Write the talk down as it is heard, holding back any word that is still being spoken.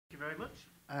very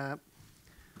much.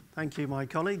 Thank you, my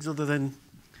colleagues. Other than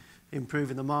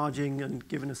improving the margin and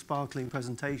giving a sparkling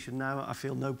presentation now, I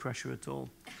feel no pressure at all.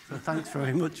 So thanks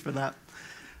very much for that.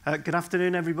 Good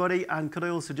afternoon, everybody. And could I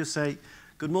also just say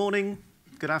good morning,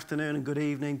 good afternoon, and good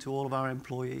evening to all of our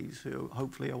employees who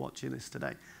hopefully are watching this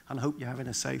today. And I hope you're having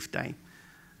a safe day.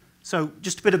 So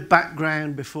just a bit of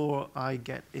background before I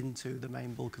get into the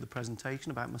main bulk of the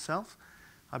presentation about myself.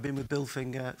 I've been with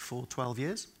Bilfinger for 12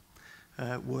 years.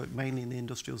 Worked mainly in the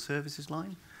industrial services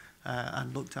line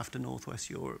and looked after Northwest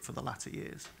Europe for the latter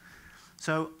years.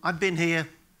 So I've been here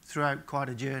throughout quite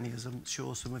a journey, as I'm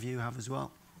sure some of you have as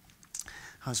well.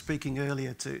 I was speaking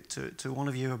earlier to one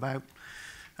of you about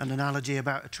an analogy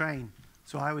about a train.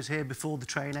 So I was here before the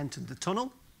train entered the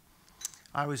tunnel.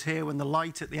 I was here when the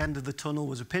light at the end of the tunnel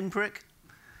was a pinprick.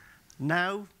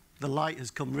 Now the light has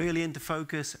come really into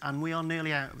focus and we are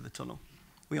nearly out of the tunnel.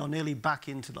 We are nearly back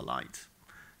into the light.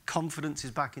 Confidence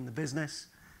is back in the business,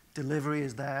 delivery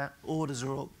is there, orders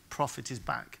are up, profit is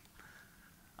back.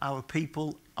 Our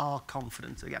people are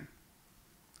confident again,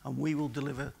 and we will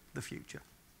deliver the future.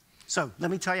 So let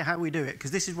me tell you how we do it,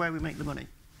 because this is where we make the money.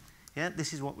 Yeah,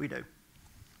 this is what we do.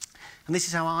 And this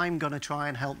is how I'm going to try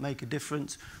and help make a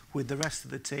difference with the rest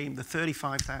of the team, the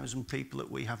 35,000 people that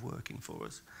we have working for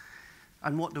us.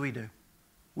 And what do?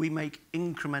 We make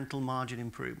incremental margin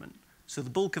improvement. So the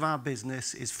bulk of our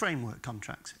business is framework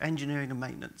contracts, engineering and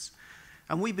maintenance.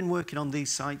 And we've been working on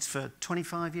these sites for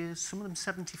 25 years, some of them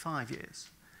 75 years.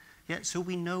 Yeah, so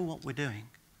we know what we're doing.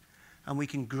 And we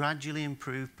can gradually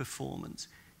improve performance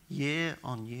year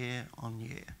on year on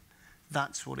year.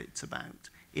 That's what it's about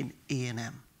in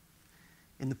E&M.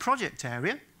 In the project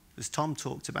area, as Tom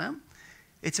talked about,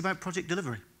 it's about project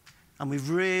delivery. And we've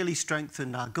really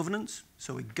strengthened our governance,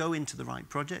 so we go into the right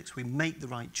projects, we make the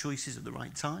right choices at the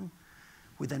right time.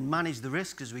 We then manage the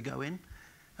risk as we go in.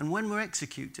 And when we're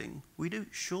executing, we do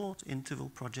short interval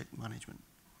project management.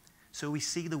 So we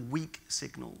see the weak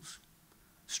signals.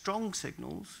 Strong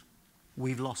signals,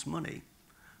 we've lost money,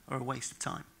 are a waste of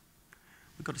time.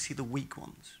 We've got to see the weak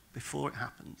ones before it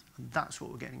happens. And that's what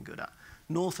we're getting good at.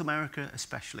 North America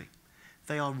especially.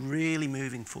 They are really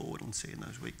moving forward on seeing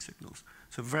those weak signals.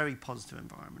 So very positive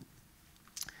environment.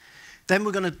 Then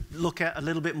we're going to look at a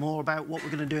little bit more about what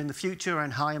we're going to do in the future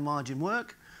around higher margin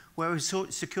work, where we're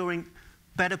securing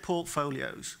better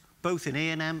portfolios, both in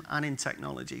E&M and in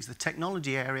technologies. The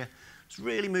technology area has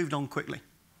really moved on quickly.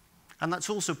 And that's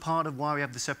also part of why we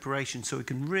have the separation, so we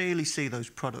can really see those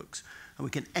products and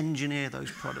we can engineer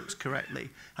those products correctly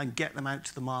and get them out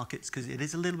to the markets, because it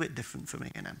is a little bit different from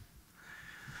E&M.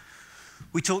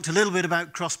 We talked a little bit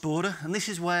about cross-border, and this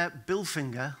is where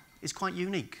Bilfinger is quite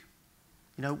unique.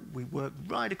 You know, we work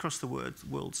right across the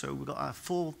world. So we've got our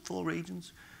four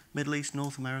regions, Middle East,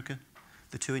 North America,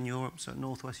 the two in Europe, so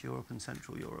Northwest Europe and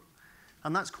Central Europe.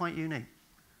 And that's quite unique.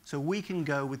 So we can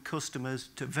go with customers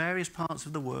to various parts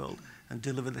of the world and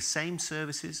deliver the same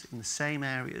services in the same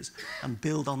areas and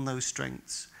build on those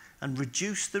strengths and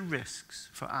reduce the risks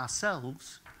for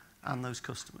ourselves and those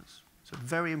customers. So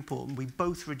very important. We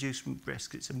both reduce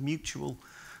risk. It's a mutual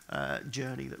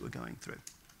journey that we're going through.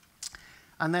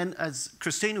 And then, as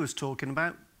Christina was talking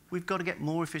about, we've got to get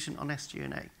more efficient on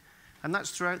SG&A. And that's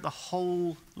throughout the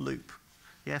whole loop,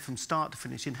 yeah, from start to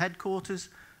finish, in headquarters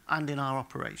and in our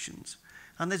operations.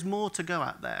 And there's more to go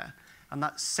at there. And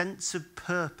that sense of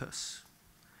purpose,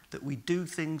 that we do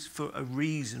things for a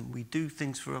reason, we do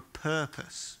things for a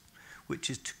purpose,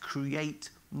 which is to create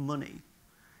money,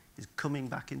 is coming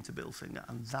back into Bilfinger.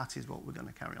 And that is what we're going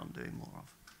to carry on doing more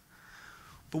of.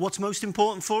 But what's most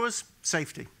important for us?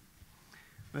 Safety.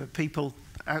 People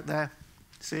out there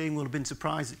seeing will have been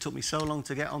surprised it took me so long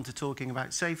to get on to talking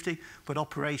about safety, but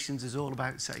operations is all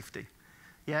about safety.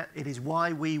 Yeah, it is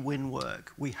why we win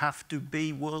work. We have to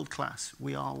be world class.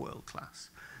 We are world class.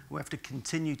 We have to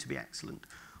continue to be excellent.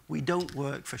 We don't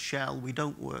work for Shell, we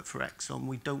don't work for Exxon,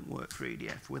 we don't work for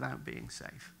EDF without being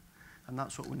safe. And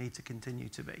that's what we need to continue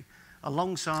to be,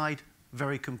 alongside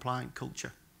very compliant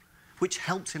culture, which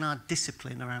helps in our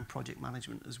discipline around project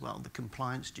management as well, the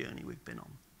compliance journey we've been on.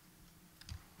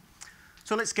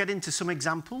 So let's get into some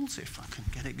examples, if I can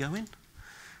get it going.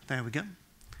 There we go.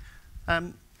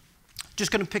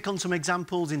 Just going to pick on some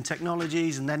examples in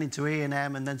technologies and then into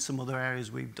E&M and then some other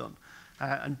areas we've done.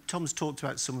 And Tom's talked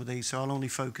about some of these, so I'll only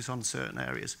focus on certain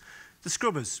areas. The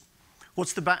scrubbers.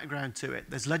 What's the background to it?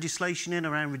 There's legislation in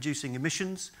around reducing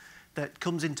emissions that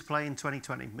comes into play in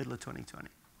 2020, middle of 2020.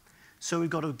 So we've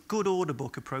got a good order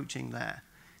book approaching there.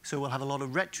 So we'll have a lot of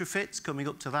retrofits coming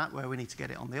up to that where we need to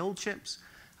get it on the old ships.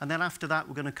 And then after that,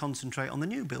 we're going to concentrate on the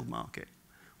new build market,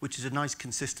 which is a nice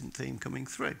consistent theme coming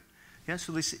through. Yeah,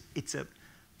 so it's a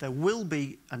There will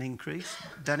be an increase,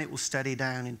 then it will steady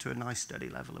down into a nice steady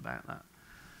level about that.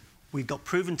 We've got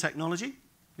proven technology,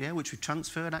 yeah, which we've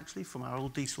transferred actually from our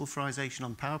old desulfurization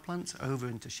on power plants over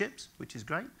into ships, which is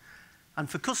great. And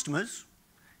for customers,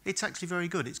 it's actually very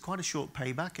good. It's quite a short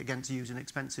payback against using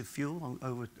expensive fuel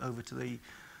over to the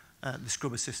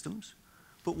scrubber systems.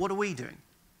 But what are we doing?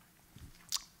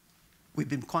 We've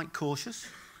been quite cautious.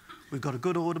 We've got a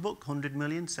good order book, 100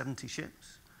 million, 70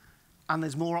 ships. And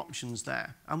there's more options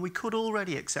there. And we could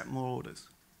already accept more orders.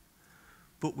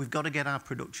 But we've got to get our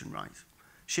production right.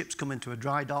 Ships come into a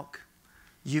dry dock.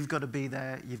 You've got to be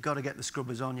there. You've got to get the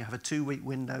scrubbers on. You have a 2-week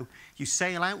window. You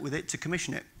sail out with it to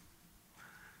commission it.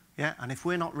 Yeah, and if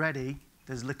we're not ready,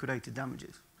 there's liquidated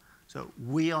damages. So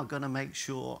we are going to make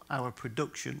sure our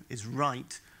production is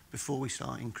right before we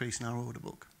start increasing our order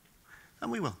book. And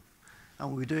we will.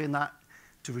 And we're doing that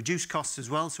to reduce costs as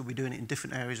well, so we're doing it in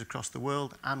different areas across the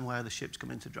world and where the ships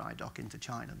come into dry dock into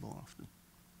China more often.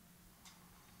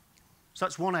 So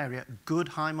that's one area, good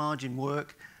high margin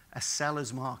work, a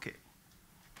seller's market.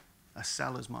 A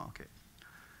seller's market.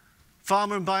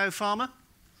 Pharma and biopharma,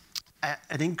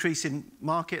 an increase in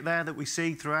market there that we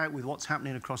see throughout with what's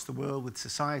happening across the world with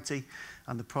society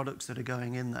and the products that are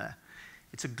going in there.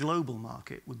 It's a global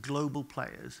market with global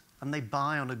players, and they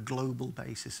buy on a global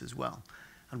basis as well.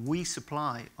 And we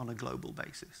supply on a global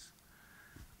basis.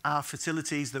 Our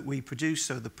facilities that we produce,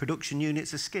 so the production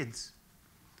units are skids.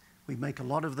 We make a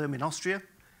lot of them in Austria,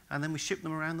 and then we ship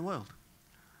them around the world.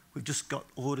 We've just got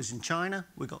orders in China,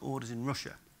 we've got orders in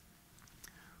Russia.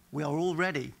 We are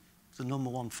already the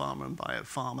 #1 pharma and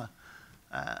biopharma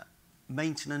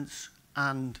maintenance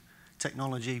and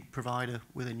technology provider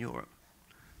within Europe.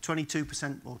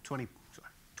 22% or 20,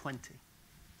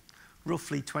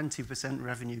 roughly 20%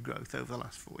 revenue growth over the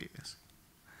last 4 years.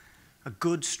 A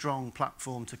good, strong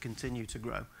platform to continue to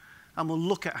grow. And we'll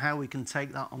look at how we can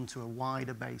take that onto a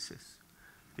wider basis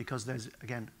because there's,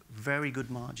 again, very good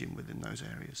margin within those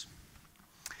areas.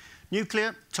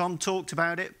 Nuclear, Tom talked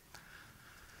about it.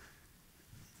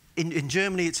 In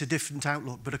Germany, it's a different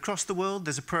outlook, but across the world,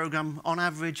 there's a program on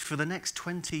average for the next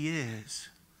 20 years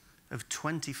of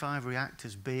 25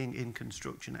 reactors being in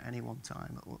construction at any one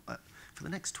time for the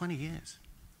next 20 years.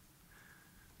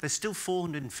 There's still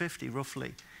 450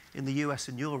 roughly in the US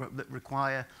and Europe that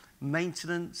require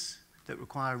maintenance, that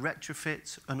require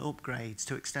retrofits and upgrades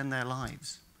to extend their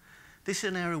lives. This is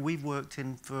an area we've worked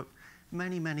in for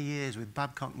many, many years with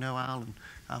Babcock Noel and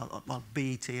well,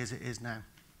 BET as it is now.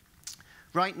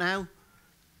 Right now,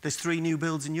 there's 3 new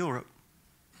builds in Europe,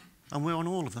 and we're on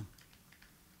all of them.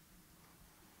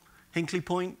 Hinkley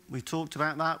Point, we've talked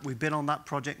about that. We've been on that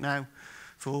project now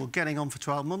for getting on for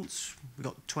 12 months. We've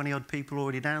got 20-odd people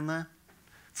already down there.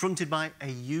 Fronted by a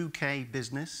UK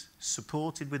business,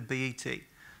 supported with BET.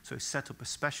 So it's set up a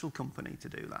special company to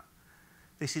do that.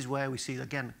 This is where we see,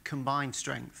 again, combined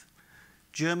strength.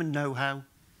 German know-how,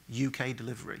 UK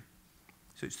delivery.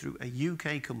 So it's through a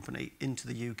UK company into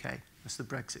the UK. That's the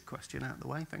Brexit question out of the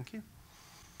way, thank you.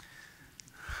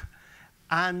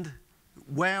 And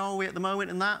where are we at the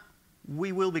moment in that?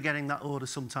 We will be getting that order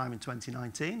sometime in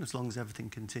 2019, as long as everything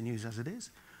continues as it is.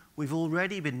 We've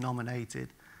already been nominated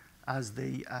as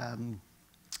the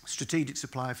strategic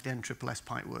supplier for the NSSS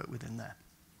pipework within there.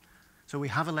 So we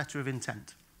have a letter of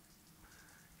intent.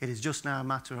 It is just now a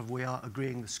matter of we are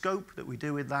agreeing the scope that we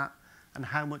do with that and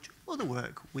how much other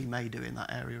work we may do in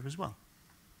that area as well.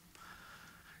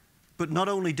 But not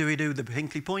only do we do the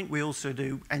Hinkley Point, we also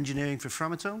do engineering for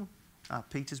Framatome. Our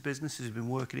Peter's business has been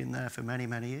working in there for many,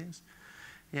 many years.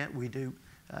 Yeah, we do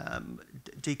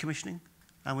decommissioning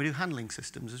and we do handling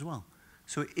systems as well.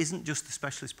 So it isn't just the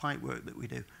specialist pipe work that we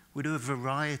do. We do a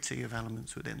variety of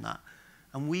elements within that.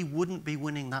 And we wouldn't be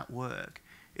winning that work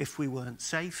if we weren't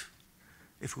safe,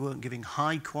 if we weren't giving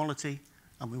high quality,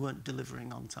 and we weren't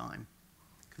delivering on time.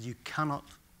 Because you cannot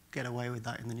get away with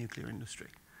that in the nuclear industry.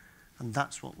 And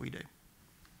that's what we do.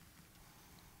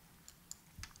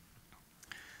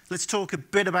 Let's talk a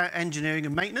bit about engineering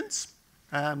and maintenance.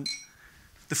 The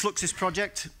Fluxys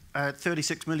project,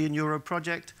 €36 million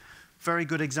project. Very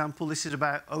good example. This is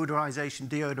about odorization,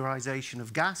 deodorization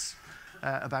of gas,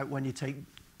 about when you take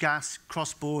gas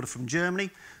cross-border from Germany.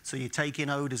 So you take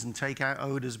in odors and take out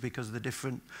odors because of the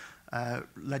different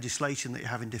legislation that you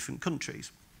have in different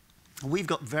countries. And we've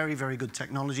got very, very good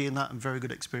technology in that and very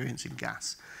good experience in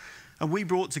gas. And we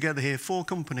brought together here 4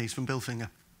 companies from Bilfinger.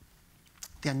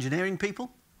 The engineering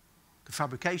people, the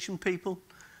fabrication people,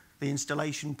 the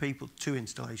installation people, 2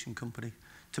 installation companies,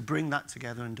 to bring that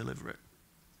together and deliver it.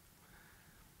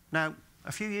 Now,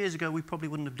 a few years ago, we probably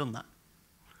wouldn't have done that.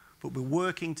 But we're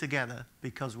working together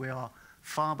because we are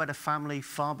far better family,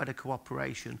 far better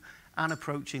cooperation, and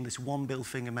approaching this one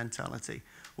Bilfinger mentality,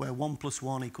 where 1 +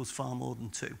 1 equals far more than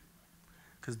 2.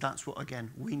 Because that's what,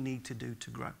 again, we need to do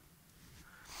to grow.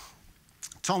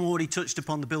 Tom already touched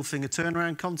upon the Bilfinger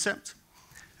turnaround concept.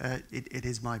 It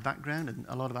is my background, and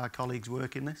a lot of our colleagues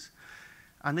work in this.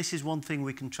 And this is one thing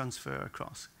we can transfer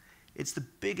across. It's the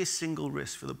biggest single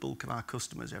risk for the bulk of our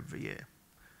customers every year.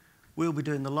 We'll be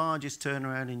doing the largest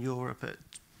turnaround in Europe at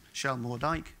Shell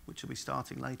Moerdijk, which will be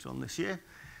starting later on this year,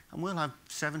 and we'll have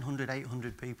 700,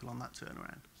 800 people on that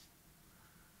turnaround.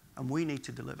 And we need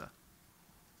to deliver.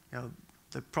 You know,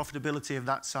 the profitability of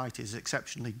that site is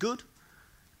exceptionally good.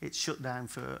 It's shut down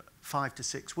for 5 to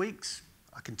 6 weeks.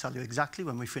 I can tell you exactly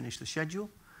when we finish the schedule.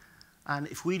 And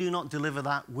if we do not deliver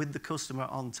that with the customer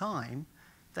on time,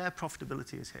 their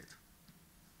profitability is hit.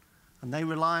 And they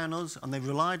rely on us, and they've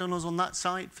relied on us on that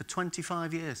site for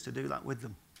 25 years to do that with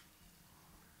them.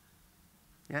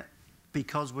 Yeah,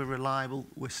 because we're reliable,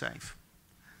 we're safe.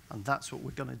 And that's what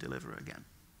we're going to deliver again.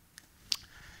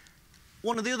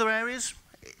 One of the other areas,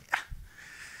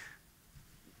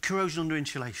 corrosion under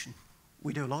insulation.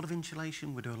 We do a lot of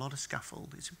insulation, we do a lot of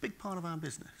scaffold. It's a big part of our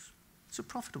business. It's a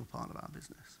profitable part of our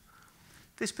business.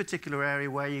 This particular area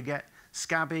where you get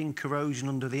scabbing, corrosion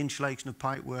under the insulation of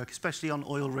pipework, especially on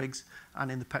oil rigs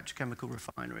and in the petrochemical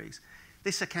refineries.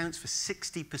 This accounts for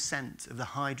 60% of the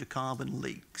hydrocarbon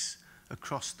leaks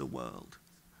across the world.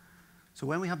 So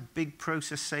when we have big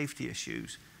process safety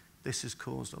issues, this has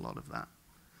caused a lot of that.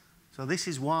 So this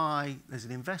is why there's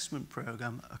an investment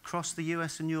program across the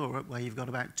US and Europe where you've got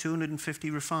about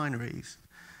 250 refineries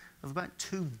of about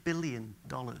 $2 billion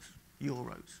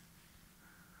euros.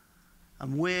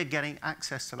 And we're getting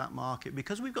access to that market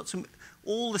because we've got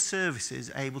all the services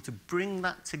able to bring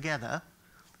that together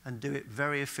and do it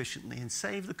very efficiently and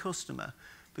save the customer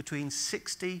between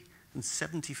 60 and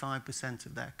 75%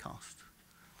 of their cost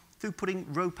through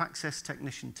putting rope access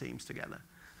technician teams together.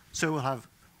 So we'll have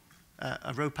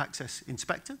a rope access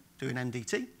inspector doing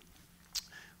NDT,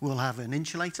 we'll have an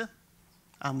insulator,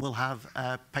 and we'll have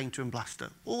a painter and blaster,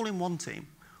 all in one team,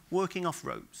 working off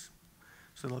ropes.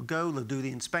 So they'll do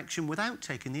the inspection without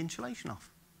taking the insulation off.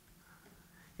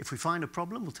 If we find a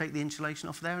problem, we'll take the insulation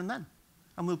off there and then,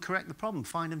 and we'll correct the problem,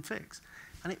 find and fix.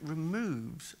 And it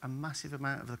removes a massive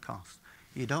amount of the cost.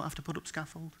 You don't have to put up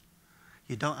scaffold.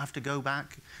 You don't have to go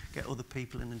back, get other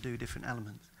people in and do different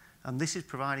elements. And this is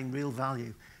providing real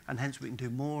value, and hence we can do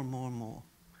more and more and more.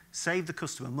 Save the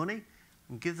customer money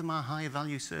and give them our higher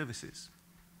value services.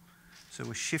 So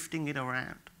we're shifting it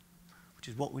around, which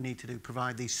is what we need to do,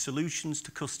 provide these solutions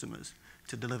to customers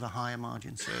to deliver higher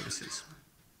margin services.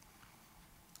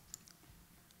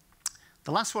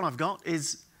 The last one I've got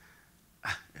is,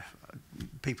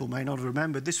 people may not have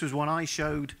remembered, this was one I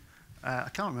showed, I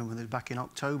can't remember whether it was back in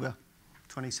October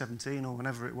 2017 or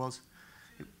whenever it was.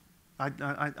 I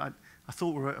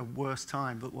thought we were at a worse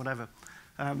time, but whatever.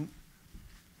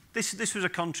 This was a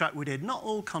contract we did. Not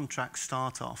all contracts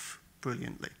start off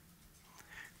brilliantly.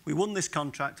 We won this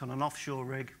contract on an offshore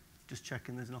rig, just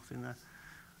checking there's nothing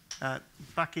there,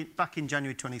 back in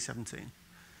January 2017.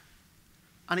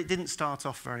 And it didn't start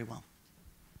off very well.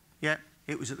 Yeah,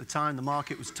 it was at the time the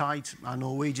market was tight, our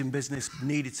Norwegian business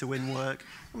needed to win work,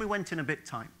 and we went in a bit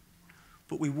tight.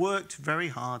 But we worked very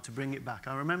hard to bring it back.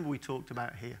 I remember we talked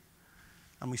about here.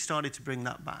 And we started to bring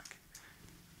that back.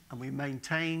 And we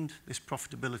maintained this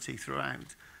profitability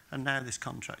throughout. And now this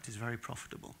contract is very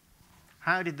profitable.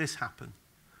 How did this happen?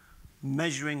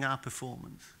 Measuring our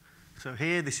performance. So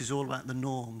here, this is all about the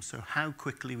norms, so how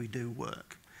quickly we do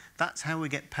work. That's how we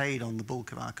get paid on the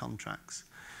bulk of our contracts.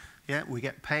 Yeah, we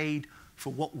get paid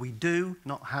for what we do,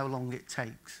 not how long it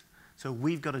takes. So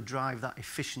we've got to drive that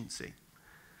efficiency.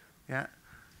 Yeah,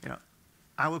 you know,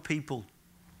 our people,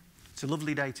 it's a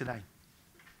lovely day today.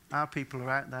 Our people are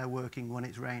out there working when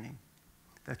it's raining.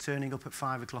 They're turning up at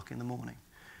 5 o'clock in the morning.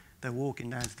 They're walking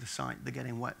down to the site. They're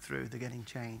getting wet through. They're getting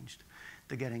changed.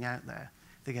 They're getting out there.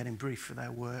 They're getting briefed for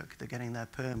their work. They're getting their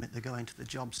permit. They're going to the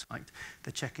job site.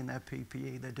 They're checking their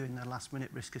PPE. They're doing their last-minute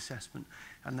risk assessment.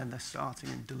 And then they're starting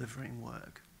and delivering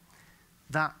work.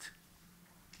 That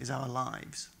is our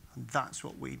lives. And that's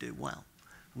what we do well.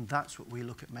 And that's what we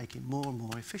look at making more and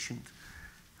more efficient.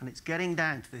 And it's getting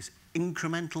down to this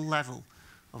incremental level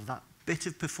of that bit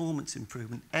of performance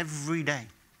improvement every day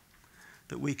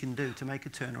that we can do to make a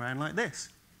turnaround like this.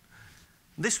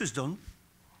 This was done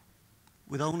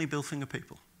with only Bilfinger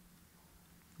people.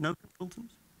 No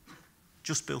consultants,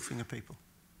 just Bilfinger people.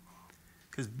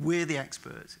 Because we're the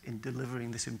experts in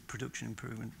delivering this in production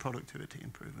improvement, productivity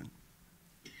improvement.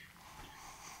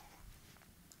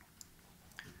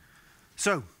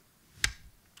 So,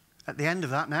 at the end of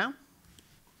that now,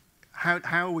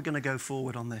 how are we going to go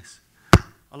forward on this?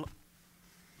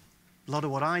 A lot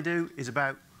of what I do is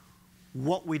about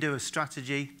what we do as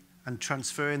strategy and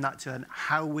transferring that to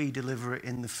how we deliver it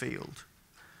in the field.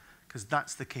 Because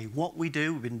that's the key. What we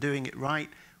do, we've been doing it right.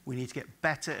 We need to get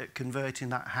better at converting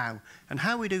that how. And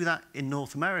how we do that in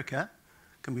North America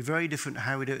can be very different to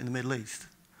how we do it in the Middle East,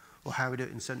 or how we do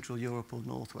it in Central Europe or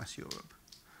Northwest Europe,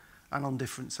 and on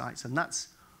different sites. And that's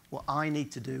what I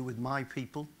need to do with my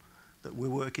people, that we're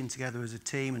working together as a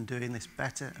team and doing this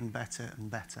better and better and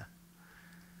better.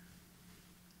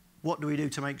 What do we do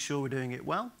to make sure we're doing it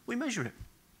well? We measure it.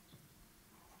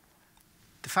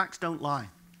 The facts don't lie.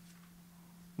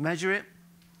 Measure it,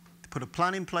 put a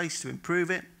plan in place to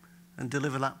improve it and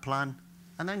deliver that plan,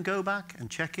 and then go back and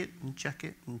check it and check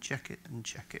it and check it and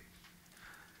check it.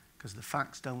 Because the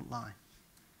facts don't lie.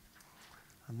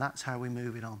 And that's how we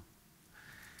move it on.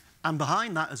 And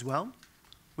behind that as well,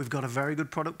 we've got a very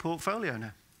good product portfolio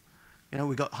now. You know,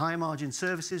 we've got high margin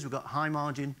services, we've got high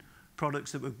margin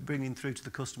products that we're bringing through to the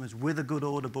customers with a good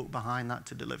order book behind that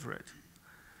to deliver it.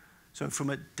 So from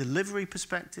a delivery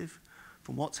perspective,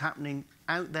 from what's happening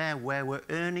out there where we're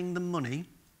earning the money,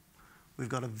 we've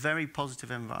got a very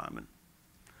positive environment.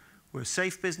 We're a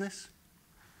safe business.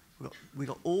 We've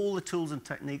got all the tools and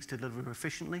techniques to deliver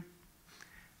efficiently,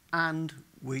 and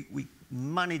we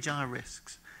manage our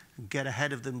risks and get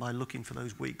ahead of them by looking for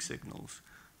those weak signals.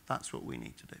 That's what we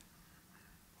need to do.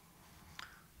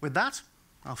 With that,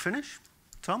 I'll finish.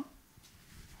 Tom?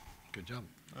 Good job.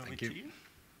 Thank Over you. to you.